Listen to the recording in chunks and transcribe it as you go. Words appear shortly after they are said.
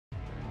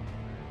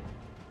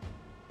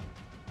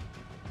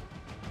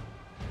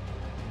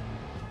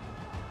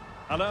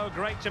Hello,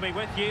 great to be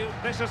with you.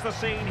 This is the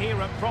scene here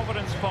at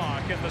Providence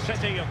Park in the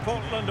city of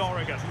Portland,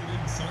 Oregon.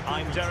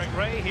 I'm Derek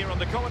Ray here on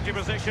the commentary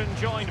position,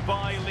 joined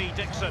by Lee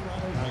Dixon.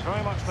 I'm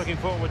very much looking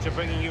forward to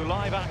bringing you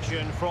live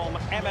action from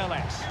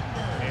MLS.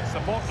 It's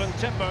the Portland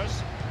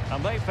Timbers,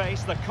 and they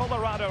face the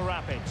Colorado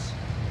Rapids.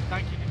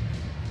 Thank you.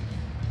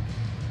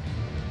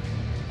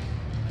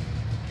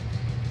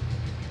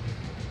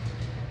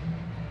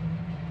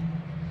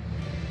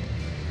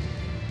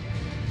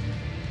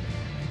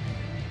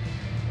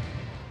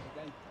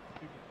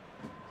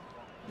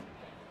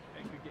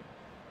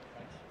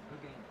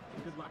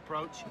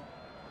 Approach.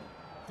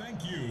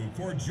 Thank you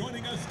for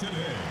joining us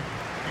today.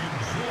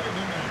 Enjoy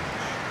the match.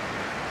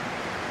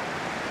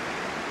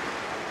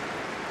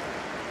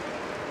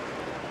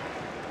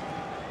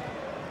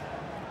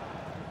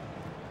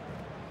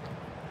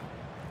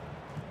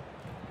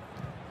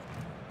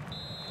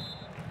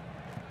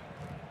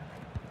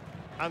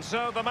 And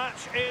so the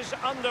match is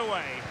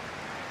underway.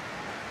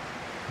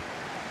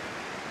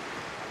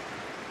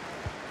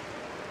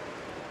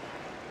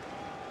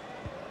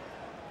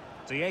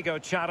 Diego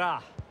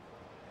Chara.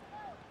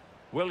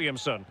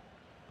 Williamson.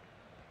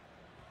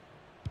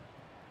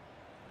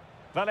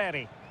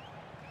 Valeri.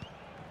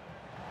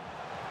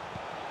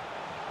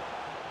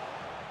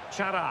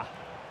 Chara.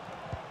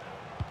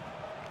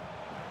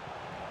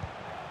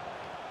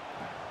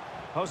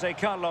 Jose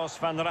Carlos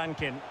Van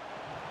Rankin.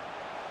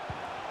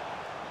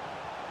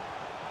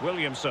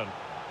 Williamson.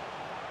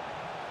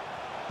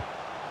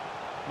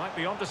 Might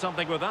be onto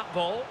something with that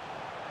ball.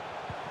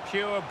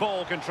 Pure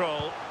ball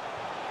control.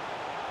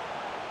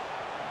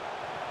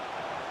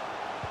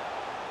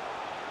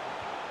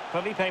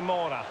 Felipe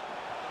Mora.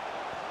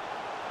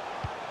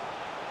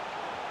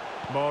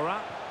 Mora.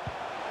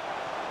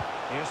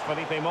 Here's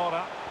Felipe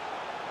Mora.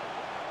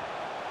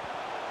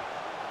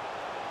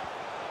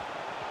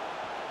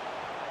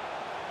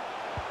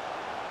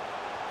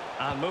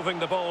 And moving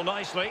the ball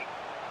nicely.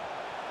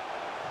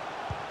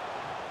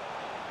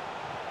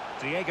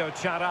 Diego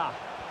Chara.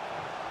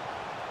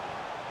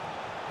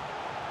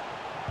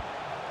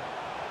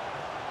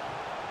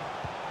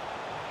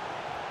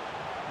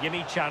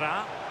 Yimi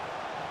Chara.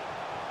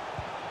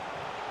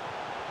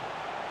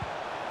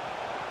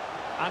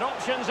 And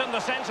options in the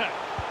centre.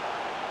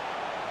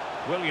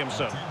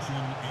 Williamson. Attention,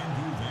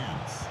 Andrew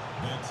Vance.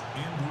 That's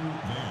Andrew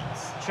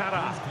Vance.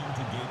 Chara. Please come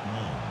to gate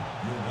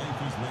 1. Your wife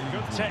is waiting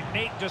Good for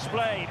technique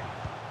displayed.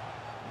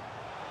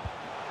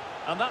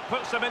 And that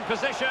puts them in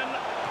position.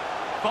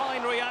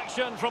 Fine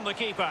reaction from the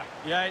keeper.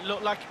 Yeah, it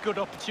looked like a good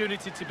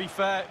opportunity, to be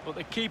fair, but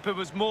the keeper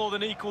was more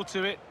than equal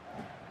to it.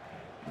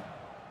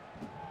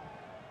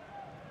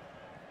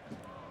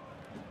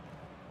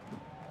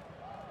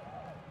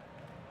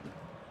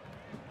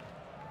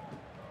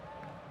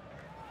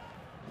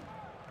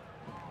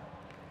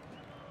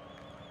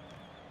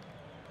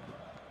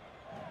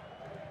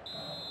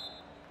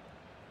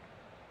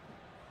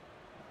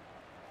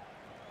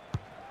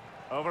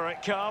 Over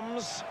it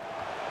comes.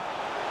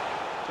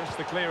 Just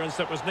the clearance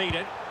that was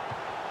needed.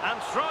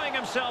 And throwing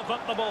himself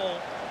at the ball.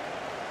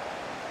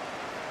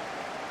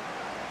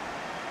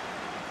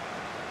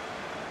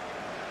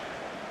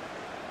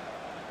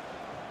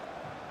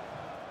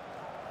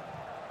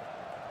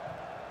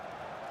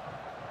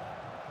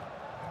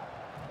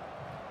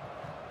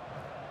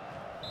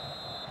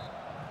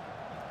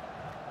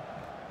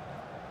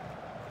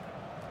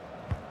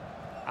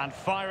 And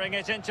firing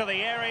it into the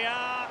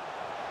area.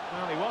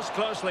 Well, he was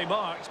closely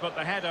marked, but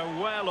the header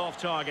well off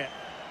target.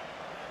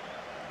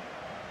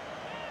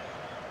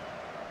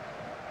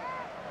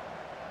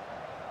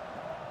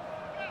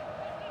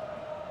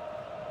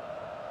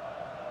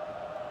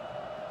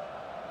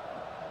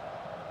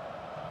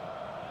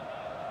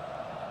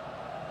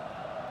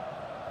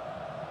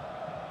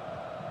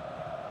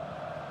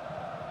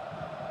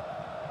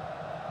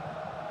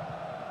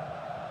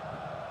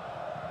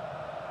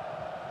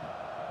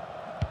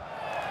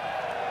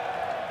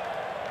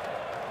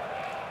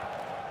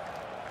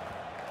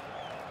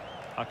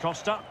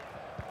 Acosta.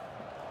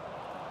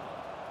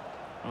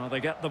 Well, they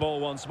get the ball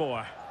once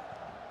more.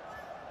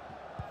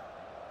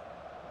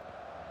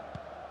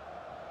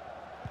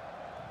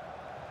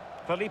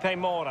 Felipe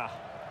Mora.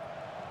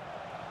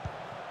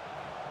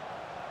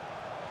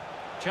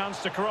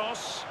 Chance to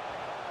cross.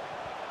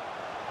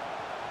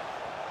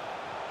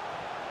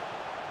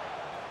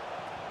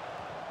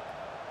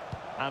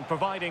 And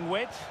providing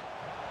width.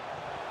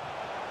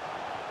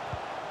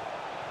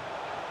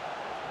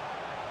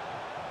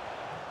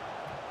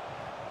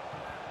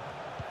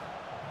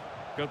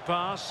 Good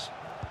pass.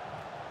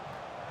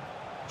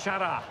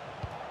 Chara.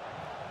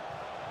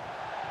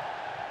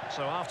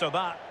 So after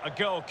that, a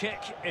goal kick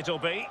it'll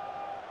be.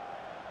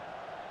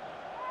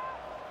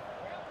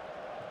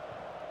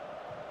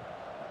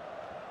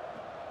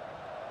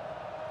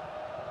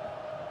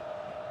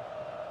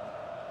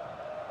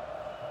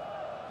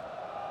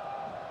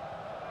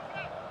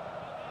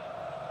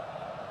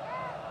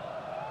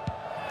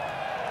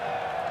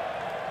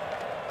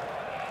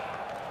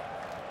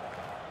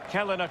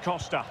 Kellen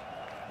Acosta.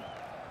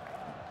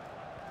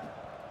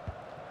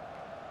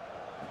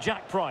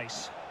 Jack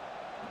Price.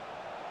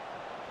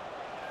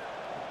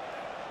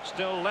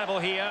 Still level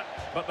here,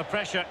 but the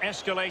pressure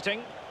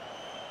escalating.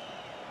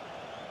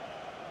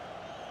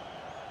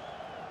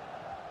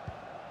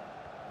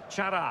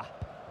 Chara.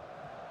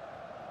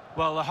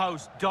 Well, the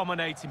host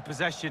dominating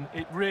possession.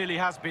 It really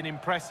has been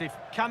impressive.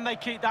 Can they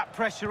keep that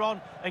pressure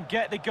on and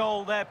get the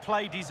goal their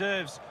play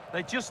deserves?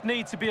 They just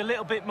need to be a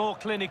little bit more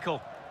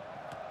clinical.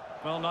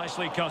 Well,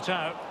 nicely cut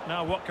out.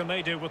 Now what can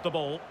they do with the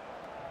ball?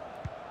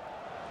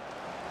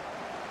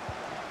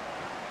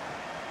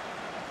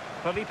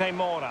 Felipe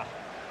Mora.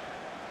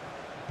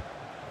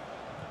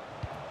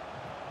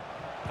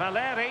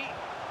 Valeri.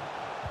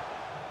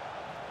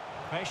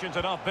 Patient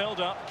enough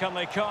build-up. Can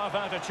they carve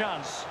out a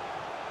chance?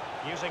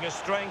 Using his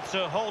strength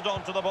to hold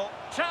on to the ball.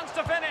 Chance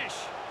to finish!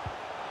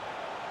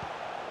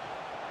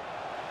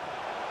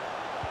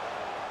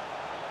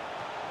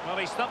 Well,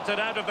 he stumped it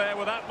out of there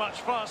without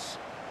much fuss.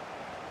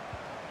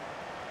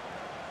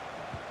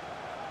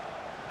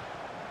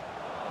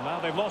 Now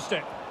they've lost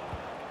it.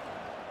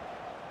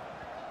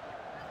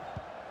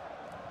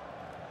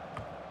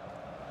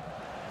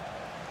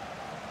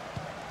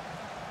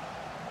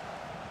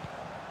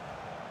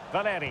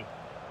 Valeri.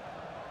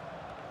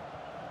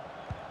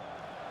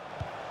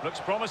 Looks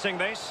promising,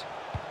 this.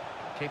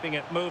 Keeping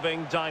it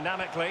moving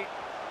dynamically.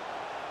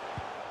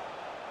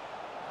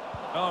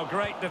 Oh,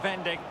 great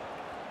defending.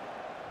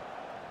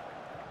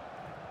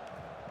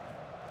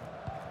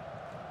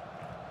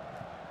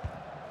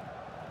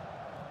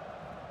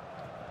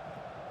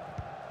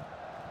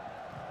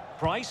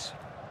 Price.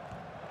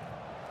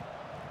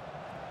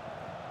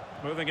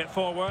 Moving it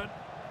forward.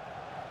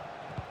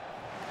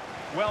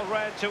 Well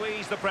read to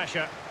ease the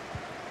pressure.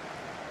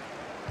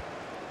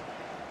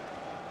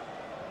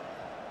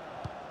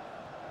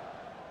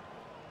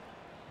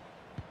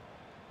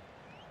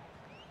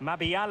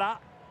 Mabiala.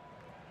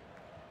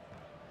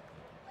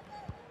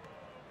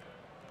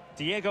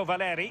 Diego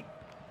Valeri.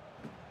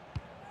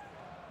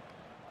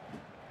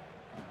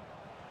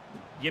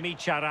 Yemi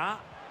Chara.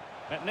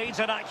 It needs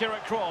an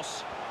accurate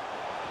cross.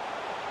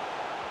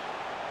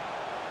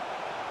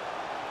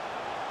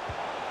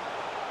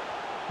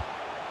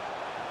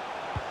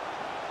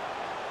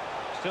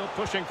 Still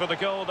pushing for the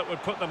goal that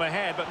would put them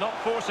ahead, but not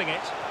forcing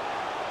it.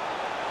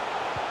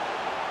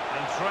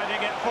 And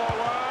threading it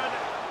forward.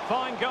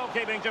 Fine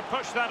goalkeeping to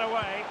push that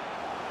away.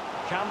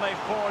 Can they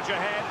forge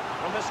ahead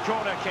from this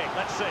corner kick?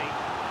 Let's see.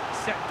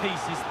 Set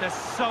pieces, they're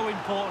so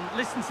important.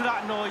 Listen to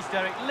that noise,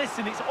 Derek.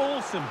 Listen, it's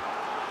awesome.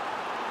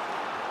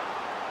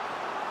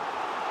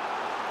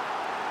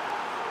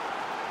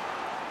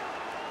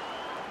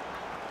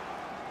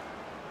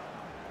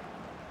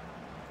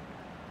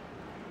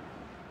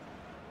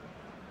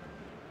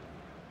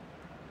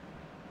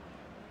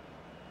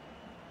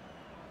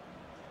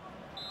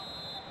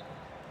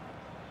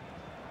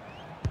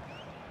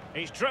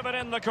 He's driven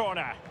in the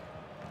corner.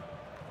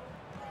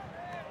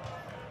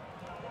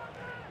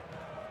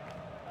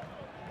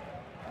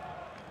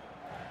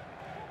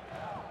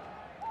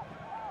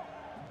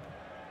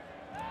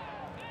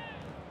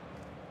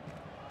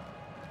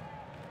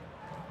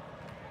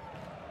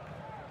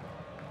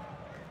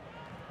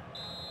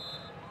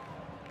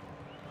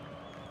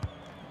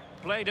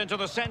 Played into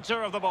the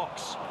centre of the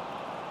box.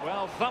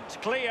 Well,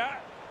 thumped clear.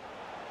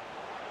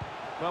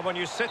 Well, when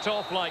you sit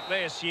off like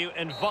this, you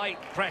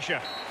invite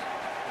pressure.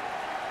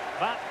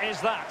 That is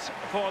that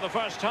for the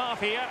first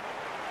half here.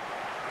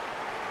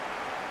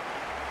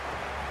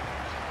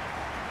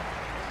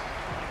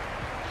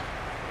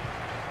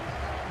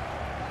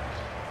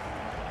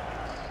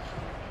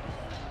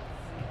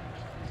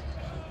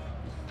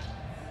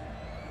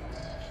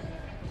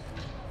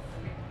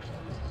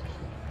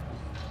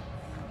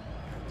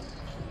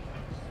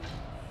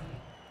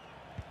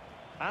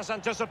 As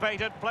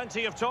anticipated,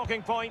 plenty of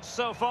talking points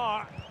so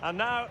far, and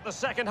now the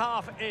second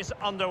half is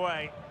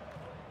underway.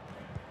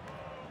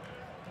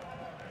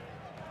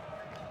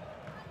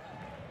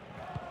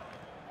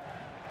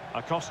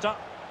 Acosta.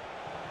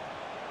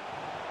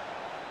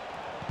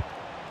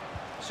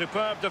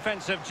 Superb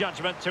defensive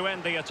judgment to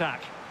end the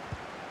attack.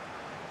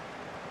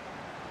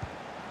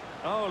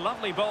 Oh,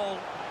 lovely ball.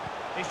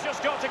 He's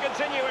just got to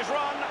continue his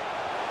run.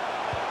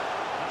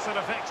 That's an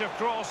effective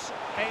cross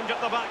aimed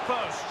at the back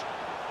post.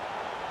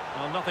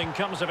 Well, nothing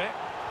comes of it.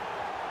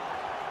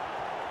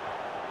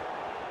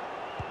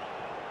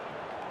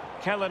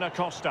 Kellen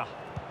Acosta.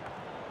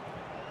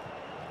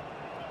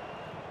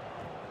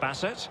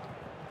 Bassett.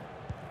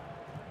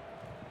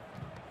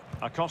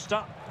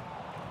 Acosta.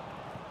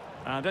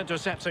 And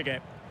intercepting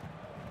it.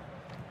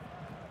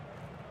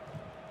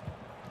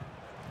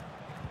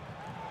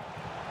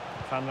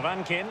 Van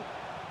Rankin.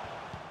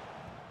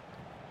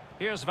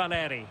 Here's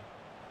Valeri.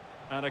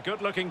 And a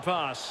good-looking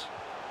pass.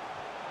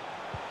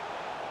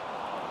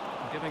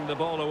 Giving the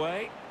ball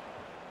away.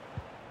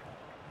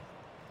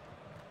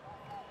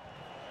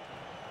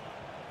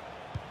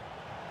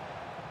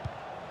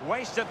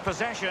 Wasted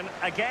possession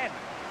again.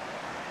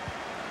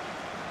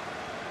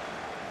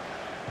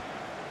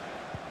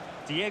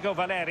 Diego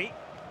Valeri.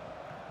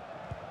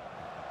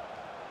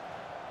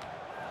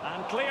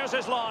 And clears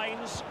his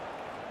lines.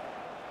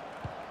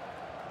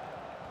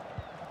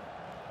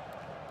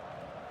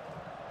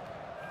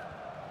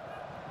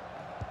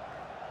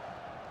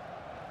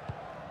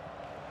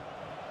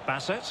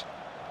 Bassett.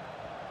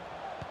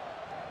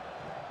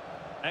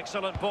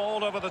 Excellent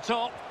ball over the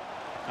top.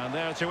 And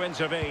there to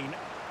intervene.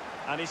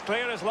 And he's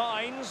clear as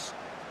lines.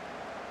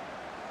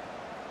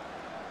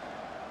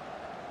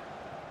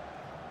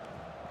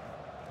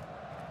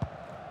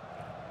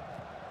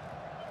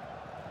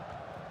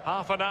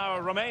 Half an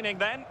hour remaining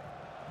then.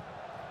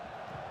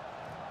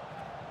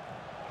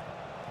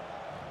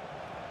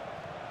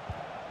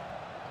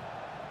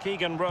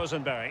 Keegan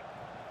Rosenberry.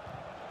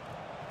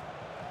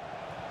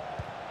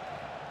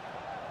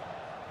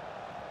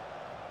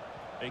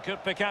 He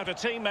could pick out a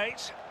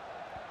teammate.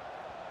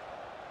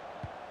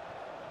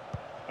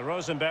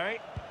 Rosenberry.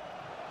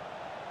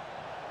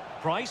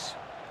 Price.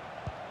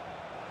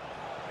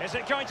 Is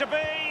it going to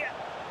be?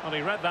 Well,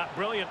 he read that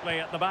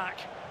brilliantly at the back.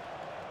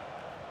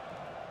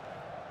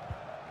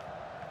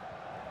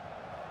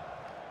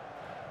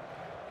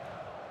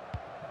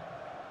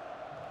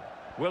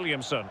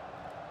 Williamson.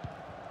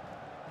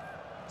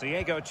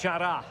 Diego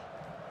Chara.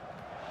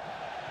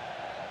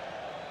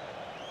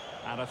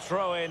 And a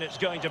throw-in it's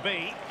going to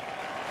be.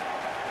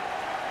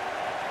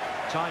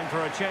 Time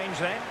for a change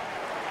then.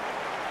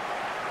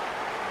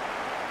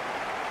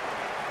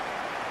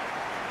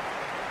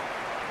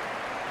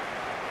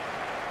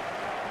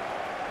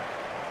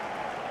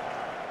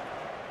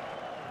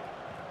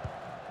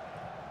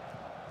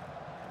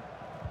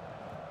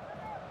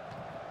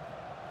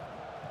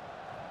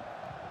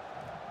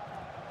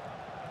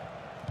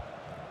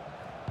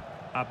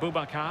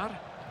 Abubakar.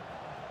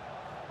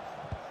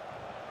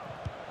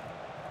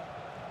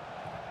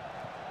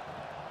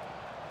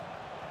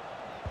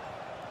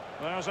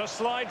 There's a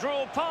slide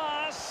rule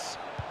pass.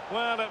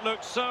 Well, it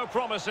looked so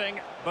promising,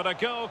 but a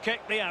goal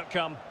kicked the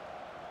outcome.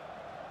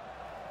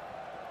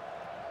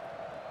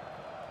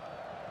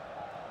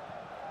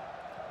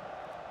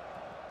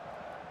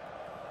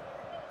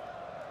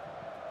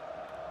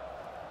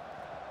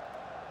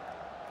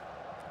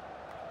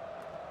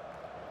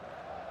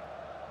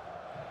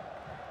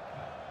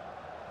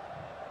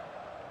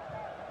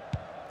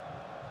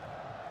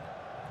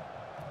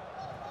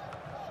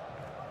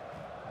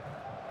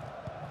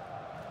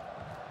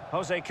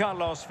 Jose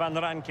Carlos van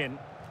Rankin.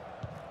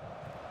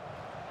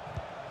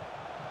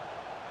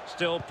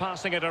 Still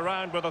passing it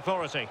around with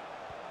authority.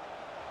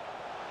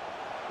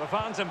 The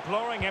fans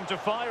imploring him to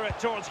fire it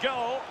towards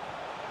goal.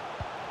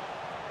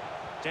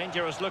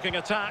 Dangerous looking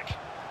attack.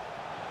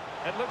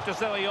 It looked as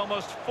though he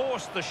almost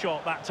forced the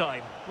shot that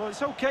time. Well,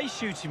 it's okay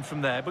shooting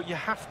from there, but you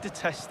have to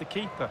test the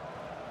keeper.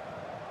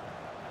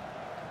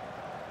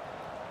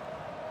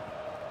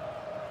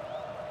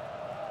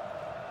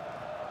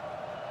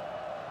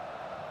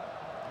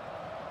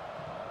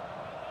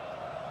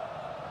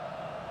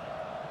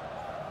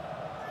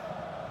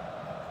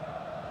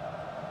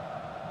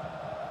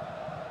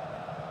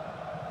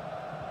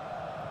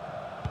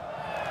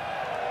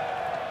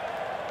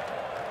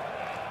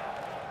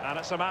 And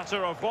it's a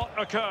matter of what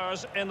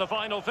occurs in the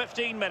final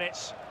 15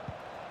 minutes.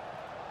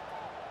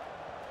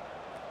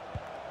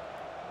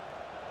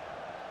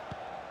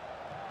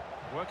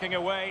 Working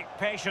away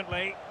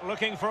patiently,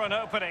 looking for an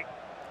opening.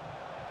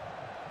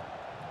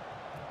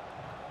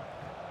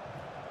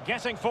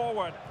 Getting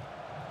forward.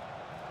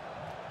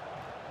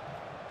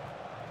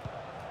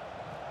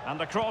 And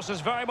the cross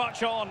is very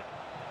much on.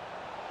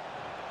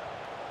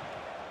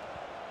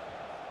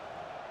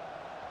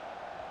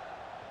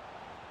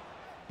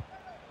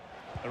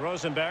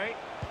 Rosenberry.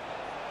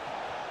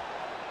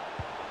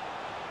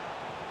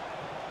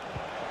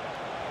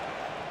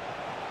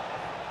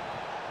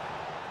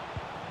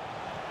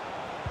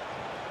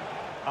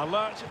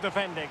 Alert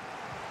defending.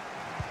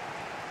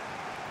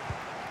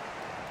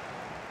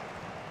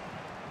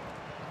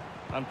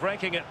 And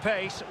breaking at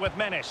pace with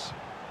menace.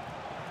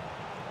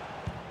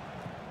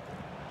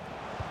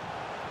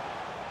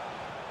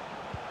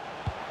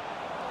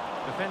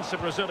 Defensive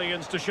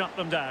Brazilians to shut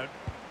them down.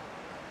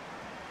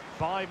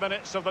 5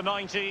 minutes of the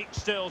 90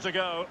 still to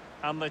go,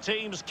 and the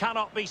teams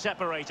cannot be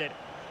separated.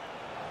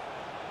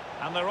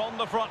 And they're on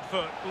the front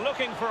foot,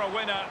 looking for a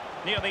winner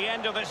near the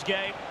end of this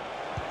game.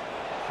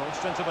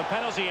 Crossed into the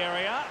penalty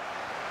area.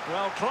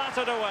 Well,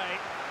 clattered away.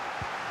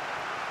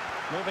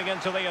 Moving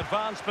into the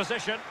advanced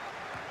position.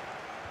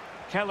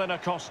 Kellen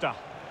Acosta.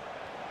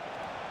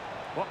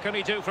 What can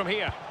he do from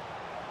here?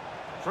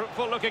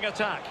 Fruitful looking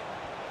attack.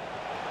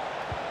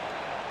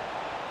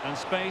 And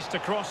space to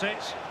cross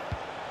it.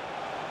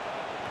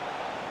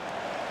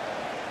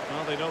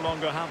 Well, they no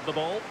longer have the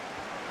ball.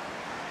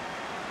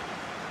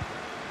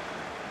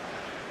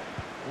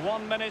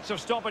 1 minute of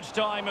stoppage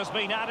time has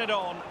been added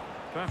on.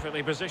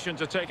 Perfectly positioned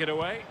to take it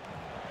away.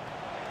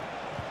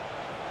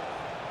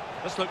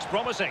 This looks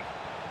promising.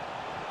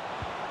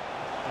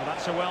 Well,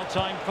 that's a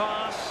well-timed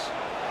pass.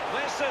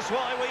 This is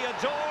why we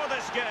adore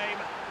this game.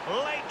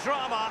 Late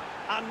drama,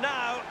 and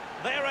now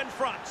they're in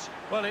front.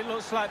 Well, it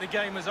looks like the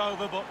game is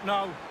over, but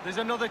no, there's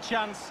another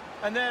chance.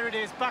 And there it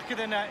is, back of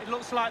the net. It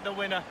looks like the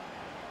winner.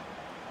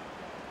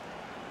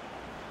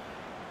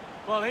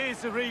 Well, here's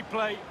the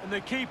replay, and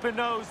the keeper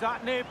knows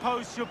that near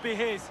post should be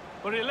his,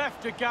 but he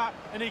left a gap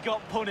and he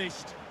got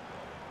punished.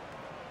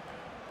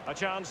 A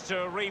chance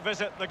to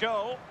revisit the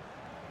goal.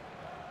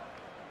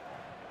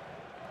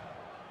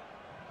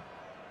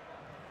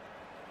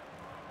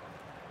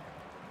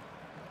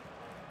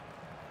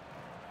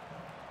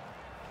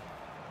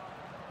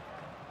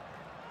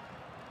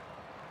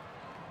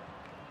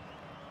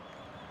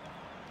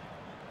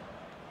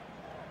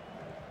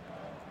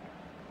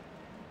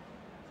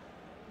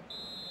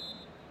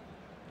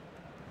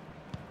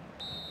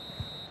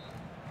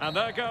 And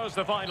there goes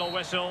the final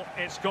whistle.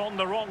 It's gone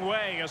the wrong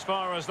way as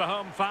far as the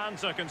home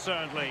fans are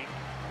concerned, Lee.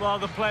 Well,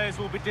 the players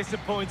will be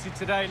disappointed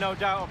today, no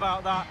doubt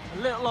about that.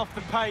 A little off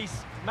the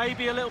pace,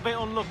 maybe a little bit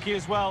unlucky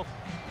as well.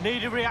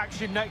 Need a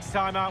reaction next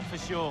time out for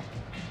sure.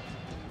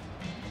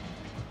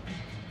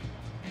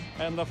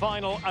 In the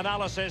final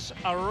analysis,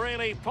 a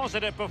really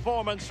positive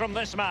performance from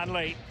this man,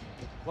 Lee.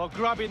 Well,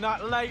 grabbing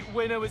that late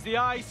winner was the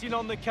icing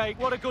on the cake.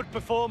 What a good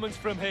performance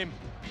from him.